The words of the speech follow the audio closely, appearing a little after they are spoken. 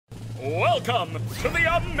Welcome to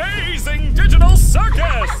the amazing digital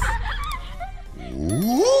circus!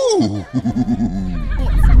 Ooh.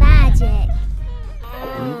 It's magic.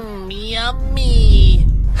 Yummy.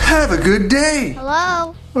 Have a good day.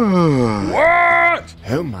 Hello? What?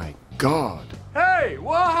 Oh my God. Hey,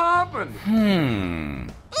 what happened?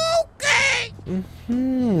 Okay.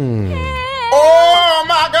 Oh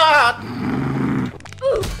my God.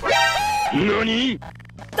 Nani?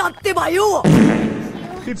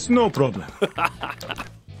 It's no problem.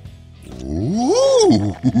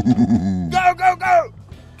 Ooh. Go, go, go!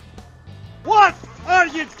 What are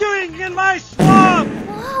you doing in my swamp?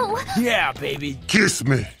 Whoa! Yeah, baby. Kiss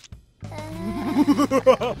me.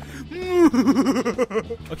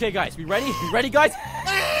 Okay, guys, we ready? We ready, guys?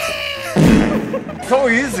 So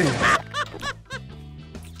easy.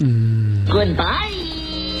 Goodbye.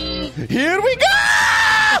 Here we go.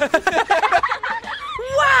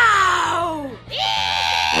 Wow.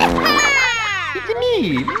 It's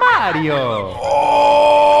me, Mario!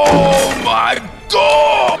 Oh my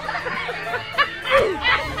God.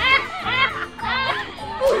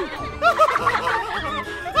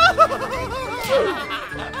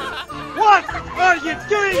 What are you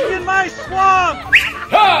doing in my swamp?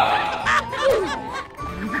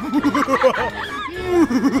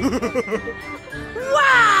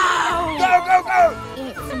 Wow. Go, go, go!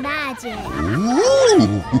 It's magic.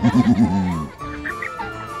 Ooh.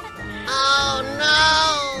 Oh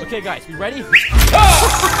no. Okay, guys, we ready?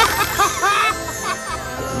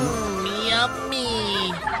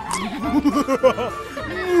 Yummy.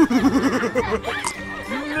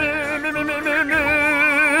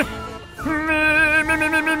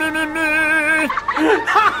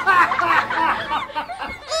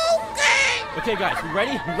 Okay, guys, we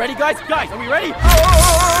ready? We ready, guys? Guys, are we ready?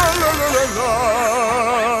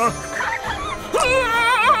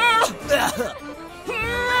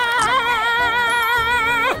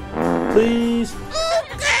 Please.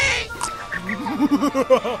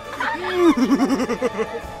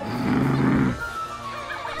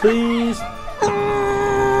 Please.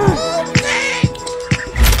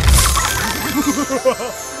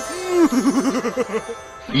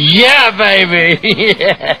 Yeah, baby!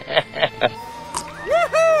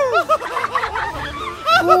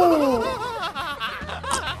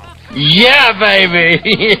 Yeah, baby!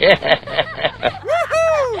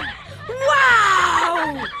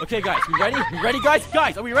 Wow. Okay, guys, we ready? We ready, guys?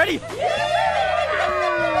 Guys, are we ready?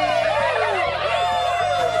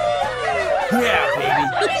 Yeah, baby.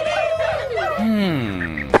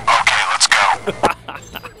 Okay, let's go.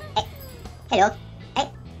 Hello? Hey,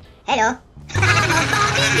 hello?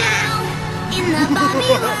 In the Bobby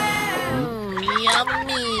world.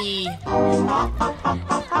 Yummy.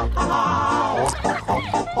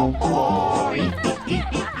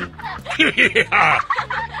 Yeah.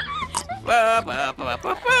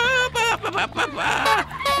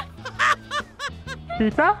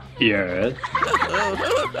 Yes?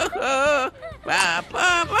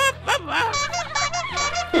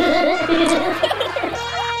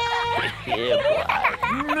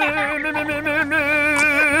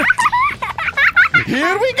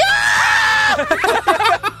 Here we go.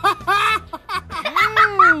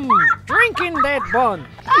 Drinking that bun.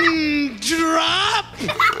 Drop.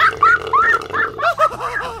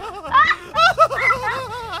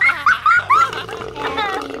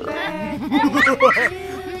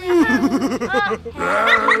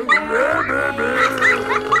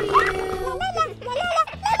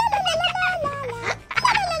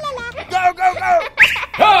 Go, go, go!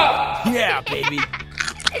 Yeah, baby.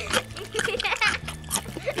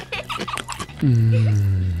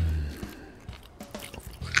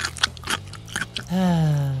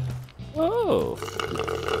 Oh.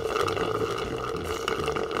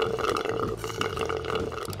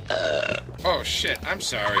 Oh shit, I'm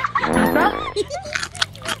sorry.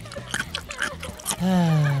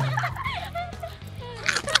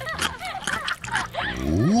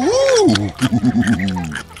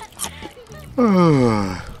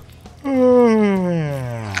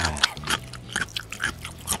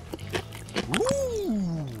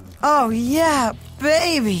 Oh yeah,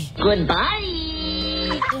 baby.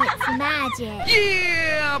 Goodbye! It's magic.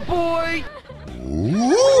 Yeah, boy.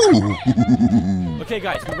 Ooh. Okay,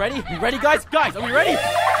 guys, we ready? We ready, guys? Guys, are we ready?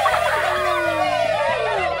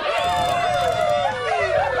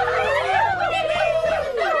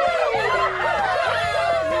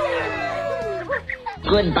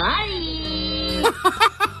 Goodbye!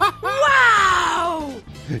 Wow.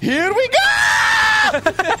 Here we go.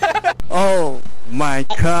 Oh my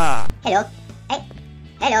God. Hello? Hey,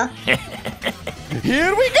 hello?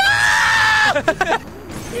 Here we go.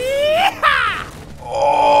 Yeah.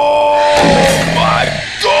 Oh.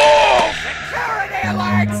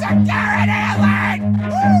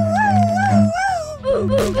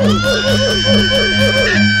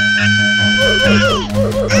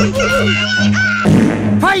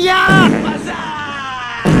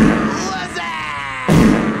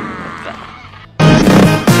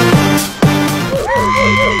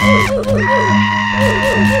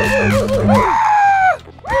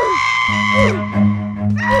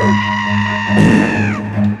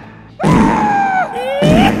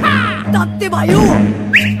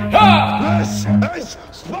 This is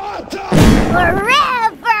Sparta!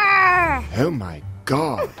 Forever! Oh my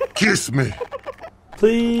God. Kiss me.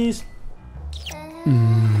 Please.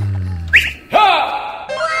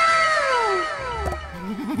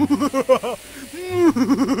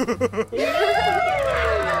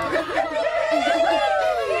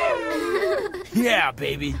 Yeah,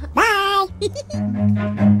 baby. Bye.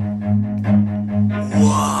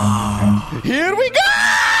 Wow. Here we go!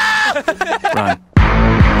 Run.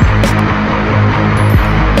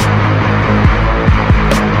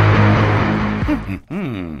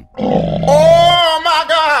 Oh my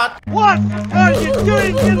God! What are you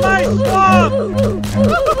doing in my swamp?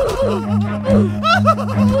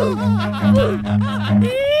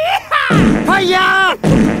 Fire!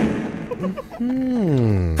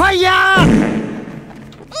 Fire!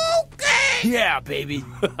 Yeah, baby.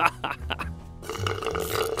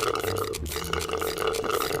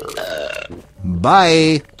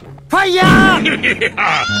 Bye. Fire!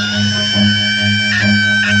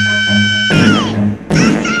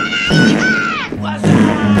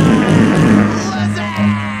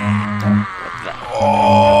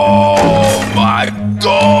 Oh my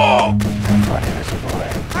God!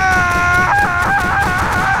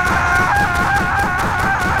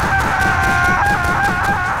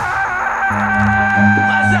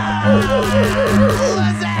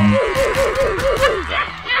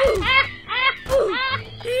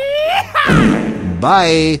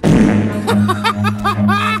 Bye.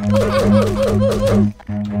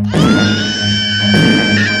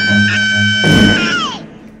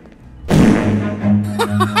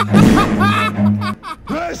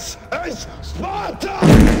 This is Sparta!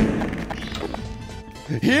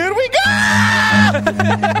 Here we go!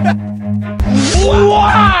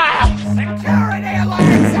 Wow! Security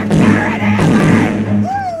alert! Security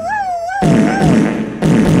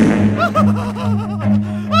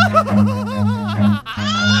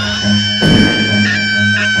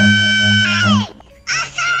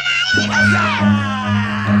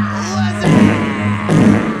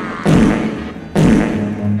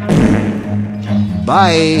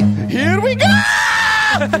Bye. Here we go!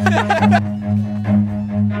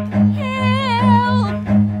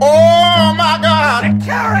 Oh my God!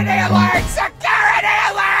 Security alert! Security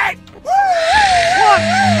alert! What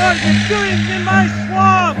are you doing in my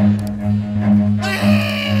swamp?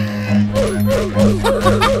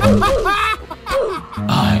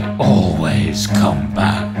 I always come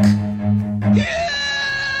back.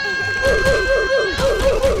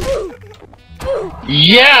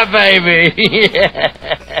 Yeah, baby!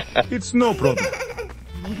 It's no problem.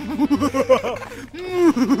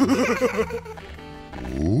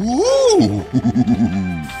 Ooh.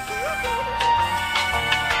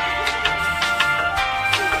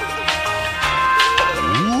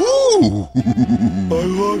 Ooh. I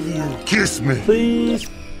love you. Kiss me. Please.